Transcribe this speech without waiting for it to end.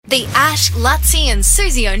The Ash, Lutzi and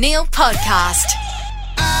Susie O'Neill podcast.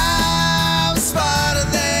 I'm smarter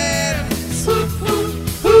than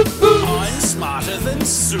I'm smarter than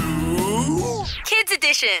Sue. Kids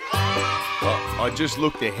Edition. Well, I just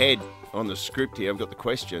looked ahead on the script here. I've got the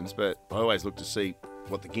questions, but I always look to see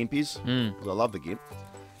what the GIMP is. Because I love the GIMP.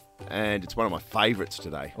 And it's one of my favourites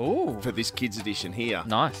today. Ooh. For this Kids Edition here.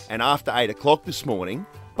 Nice. And after 8 o'clock this morning,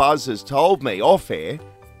 Buzz has told me off air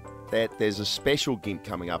that there's a special GIMP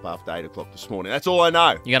coming up after 8 o'clock this morning. That's all I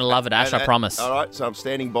know. You're going to love it, Ash, I promise. All right, so I'm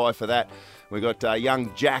standing by for that. We've got young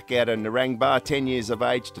Jack out of Narangba, 10 years of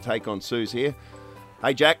age, to take on Suse here.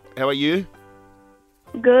 Hey, Jack, how are you?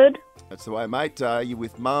 Good. That's the way, mate. Are you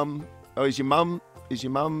with Mum? Oh, is your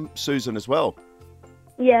mum Susan as well?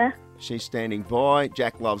 Yeah. She's standing by.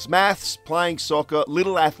 Jack loves maths, playing soccer,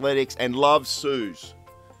 little athletics, and loves Suse.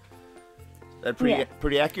 That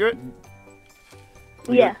pretty accurate?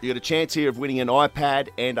 Yeah. You got a chance here of winning an iPad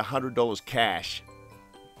and $100 cash,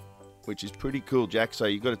 which is pretty cool, Jack. So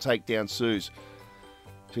you've got to take down Suse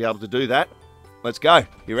to be able to do that. Let's go.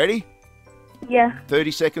 You ready? Yeah. 30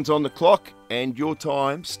 seconds on the clock, and your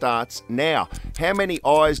time starts now. How many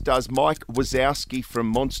eyes does Mike Wazowski from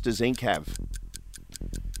Monsters, Inc. have?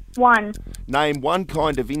 1. Name one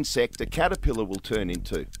kind of insect a caterpillar will turn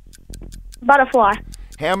into. Butterfly.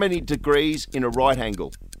 How many degrees in a right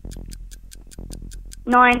angle?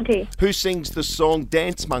 90. Who sings the song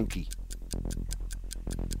Dance Monkey?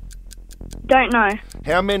 Don't know.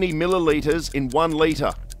 How many millilitres in 1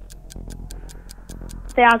 litre?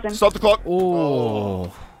 1,000. Stop the clock.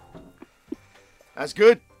 Ooh. That's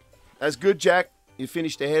good. That's good, Jack. You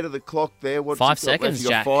finished ahead of the clock there. What's 5 it got left? seconds, You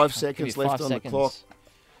got Jack. 5 I'll give seconds you left 5 on seconds. the clock.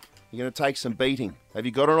 You're going to take some beating. Have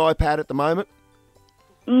you got an iPad at the moment?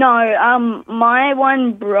 No, my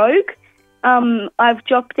one broke. I've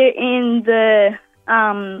dropped it in the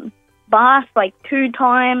bath like 2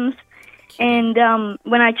 times, and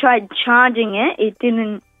when I tried charging it, it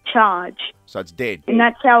didn't charge, So it's dead. and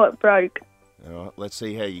that's how it broke. All right, let's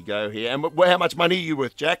see how you go here. And how much money are you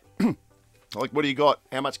worth, Jack? Like, what do you got?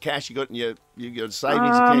 How much cash you got in your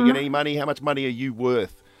savings? You can't get any money. How much money are you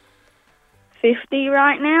worth? 50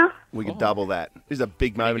 right now. We could double that. This is a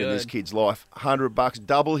big moment in this good. kid's life. $100,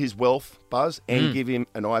 double his wealth, Buzz, and give him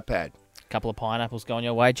an iPad. Couple of pineapples going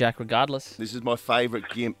your way, Jack, regardless. This is my favourite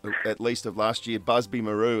GIMP, at least of last year. Busby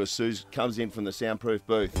Maru, as Sue comes in from the soundproof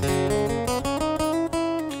booth.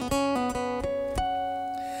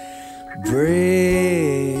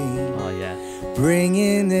 Oh, yeah. Bring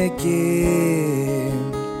in the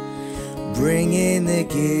gift. Bring in the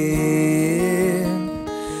gift.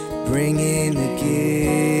 Bring in the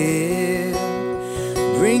gift.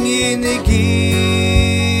 Bring in the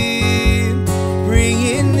gift. Bring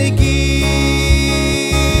in the gift.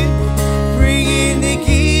 Bring in the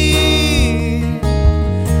gift.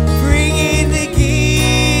 Bring in the gift.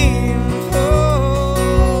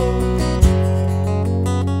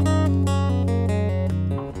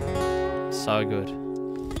 Oh. So good.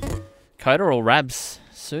 Coda or Rabs?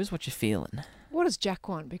 Suze, what you feeling? What does Jack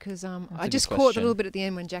want? Because I a just good caught question. a little bit at the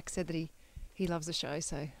end when Jack said that he loves the show.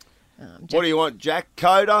 So, Jack, What do you want, Jack?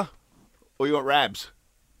 Coda or you want Rabs?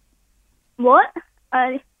 What?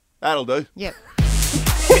 That'll do. Yep.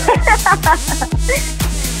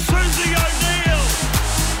 Susie O'Neill!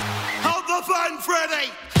 Hold the phone, Freddie!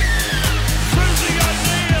 Susie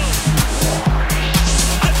O'Neill!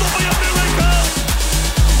 It will be a miracle!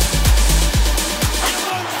 You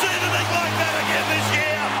won't see anything like that again this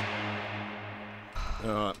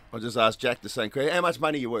year! All right, I'll just ask Jack the same question. How much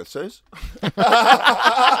money are you worth, Suze?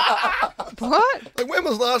 What? Like, when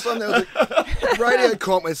was the last time there was a radio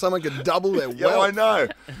comp where someone could double their Yeah, wealth? I know.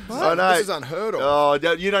 I know. This is unheard of. Oh,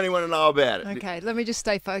 you don't even want to know about it. Okay, let me just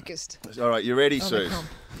stay focused. All right, you ready, On the Suze? comp.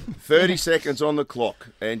 30 seconds on the clock,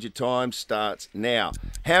 and your time starts now.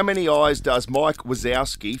 How many eyes does Mike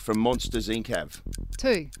Wazowski from Monsters, Inc. have?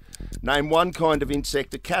 2. Name one kind of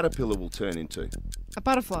insect a caterpillar will turn into. A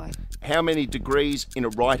butterfly. How many degrees in a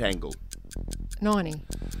right angle? 90.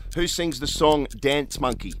 Who sings the song Dance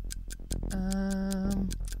Monkey?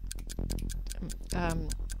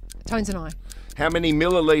 Tones and I. How many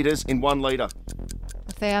millilitres in 1 litre?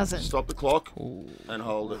 1,000. Stop the clock and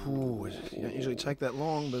hold it. Ooh, you don't usually take that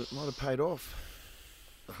long, but it might have paid off.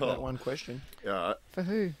 That one question. All right, For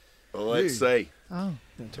who? well, let's You. see. Oh,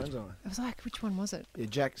 Yeah, turns on. I was like, which one was it? Yeah,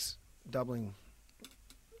 Jack's doubling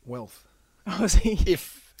wealth Oh, was he?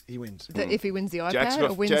 if he wins. If he wins the iPad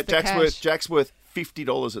or wins the Jack's cash? Jack's worth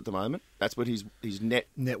 $50 at the moment. That's what his net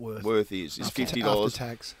Net worth. is After $50.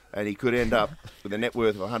 tax. And he could end up with a net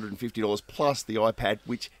worth of $150 plus the iPad,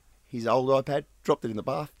 which his old iPad, dropped it in the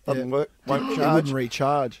bath, doesn't work, won't It charge. wouldn't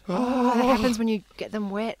recharge. Oh, that happens when you get them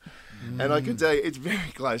wet. And I can tell you, it's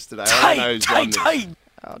very close today. I don't know who's won this.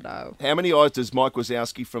 Oh, no. How many eyes does Mike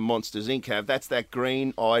Wazowski from Monsters Inc. have? That's that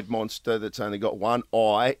green-eyed monster that's only got one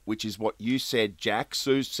eye, which is what you said, Jack.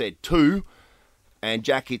 Sue said 2, and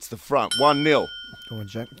Jack hits the front. 1-0. Go on,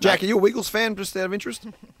 Jack. Jack, are you a Wiggles fan, just out of interest?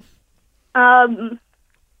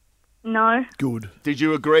 No. Good. Did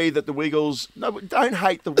you agree that the Wiggles... No, don't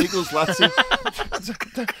hate the Wiggles, Lutzy.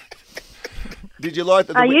 Did you like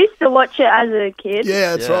that? I used to watch it as a kid.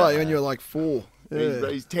 Yeah, that's Yeah. right. When you were like 4. Yeah.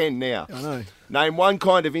 He's 10 now. I know. Name one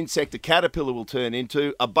kind of insect a caterpillar will turn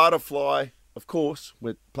into. A butterfly, of course.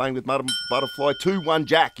 We're playing with butterfly. 2-1,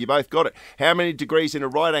 Jack. You both got it. How many degrees in a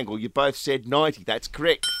right angle? You both said 90. That's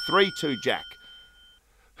correct. 3-2, Jack.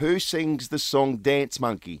 Who sings the song Dance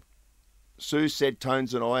Monkey? Sue said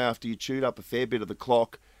Tones and I after you chewed up a fair bit of the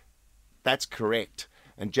clock. That's correct.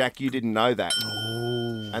 And Jack, you didn't know that.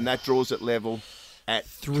 Oh. And that draws it level at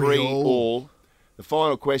 3 3-all. The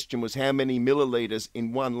final question was how many millilitres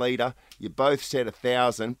in 1 litre? You both said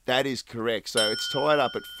 1,000. That is correct. So it's tied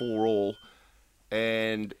up at 4-all.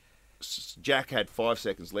 And Jack had 5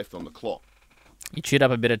 seconds left on the clock. You chewed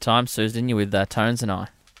up a bit of time, Suze, didn't you, with Tones and I?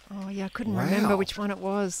 Oh, yeah, I couldn't Wow. remember which one it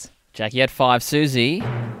was. Jackie had 5. Susie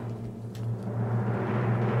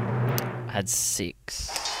had 6.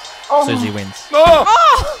 Oh. Susie wins.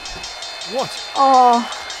 Oh! What? Oh.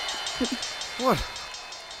 What?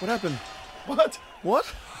 What happened? What?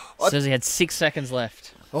 What? Susie had 6 seconds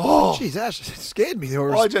left. Oh, jeez, Ash, it scared me. There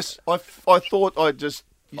was... I thought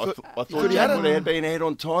you Jack had would it? have been ahead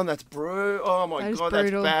on time. That's brutal. Oh my That is God,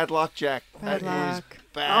 brutal. that's bad luck, Jack. Bad That is luck.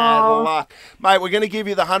 bad luck, mate. We're going to give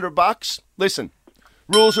you the $100. Listen,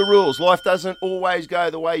 rules are rules. Life doesn't always go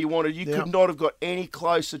the way you wanted. You Yeah. could not have got any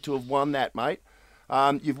closer to have won that, mate.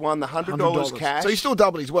 You've won the $100 cash. So you still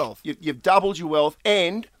doubled his wealth. You've doubled your wealth,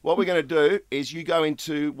 and what we're going to do is you go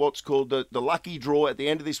into what's called the lucky draw at the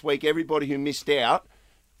end of this week. Everybody who missed out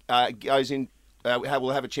goes in. Will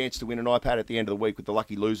have a chance to win an iPad at the end of the week with the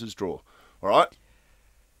lucky losers draw. All right.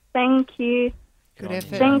 Thank you. Good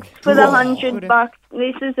effort. Thanks for the Whoa. $100.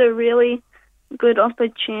 This is a really good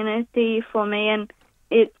opportunity for me, and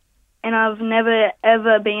I've never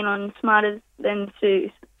ever been on Smarter Than Sue,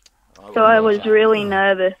 so I was really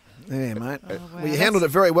nervous. Yeah, mate. wow, Well, you handled it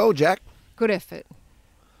very well, Jack. Good effort.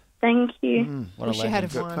 Thank you. What a Wish you had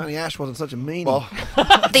legend. have won. If only Ash wasn't such a meanie. Well,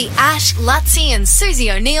 The Ash, Lutzy and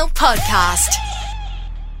Susie O'Neill podcast.